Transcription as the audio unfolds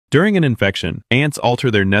During an infection, ants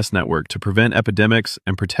alter their nest network to prevent epidemics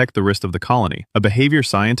and protect the rest of the colony, a behavior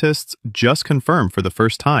scientists just confirmed for the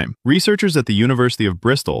first time. Researchers at the University of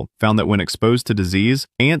Bristol found that when exposed to disease,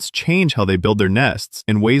 ants change how they build their nests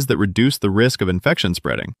in ways that reduce the risk of infection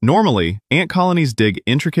spreading. Normally, ant colonies dig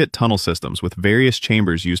intricate tunnel systems with various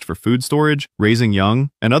chambers used for food storage, raising young,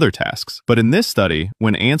 and other tasks. But in this study,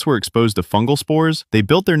 when ants were exposed to fungal spores, they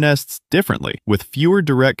built their nests differently, with fewer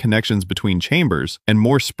direct connections between chambers and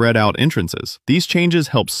more spread out entrances. These changes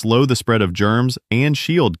help slow the spread of germs and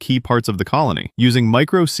shield key parts of the colony. Using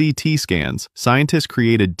micro-CT scans, scientists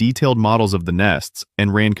created detailed models of the nests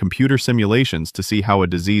and ran computer simulations to see how a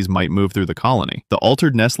disease might move through the colony. The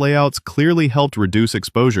altered nest layouts clearly helped reduce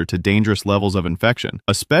exposure to dangerous levels of infection,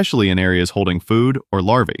 especially in areas holding food or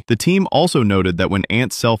larvae. The team also noted that when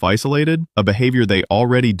ants self-isolated, a behavior they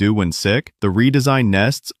already do when sick, the redesigned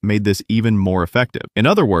nests made this even more effective. In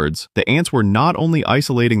other words, the ants were not only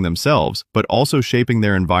isolating themselves, but also shaping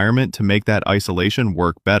their environment to make that isolation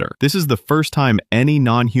work better. This is the first time any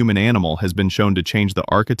non-human animal has been shown to change the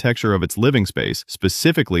architecture of its living space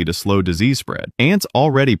specifically to slow disease spread. Ants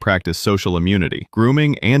already practice social immunity,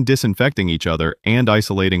 grooming and disinfecting each other and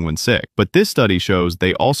isolating when sick, but this study shows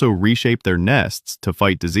they also reshape their nests to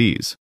fight disease.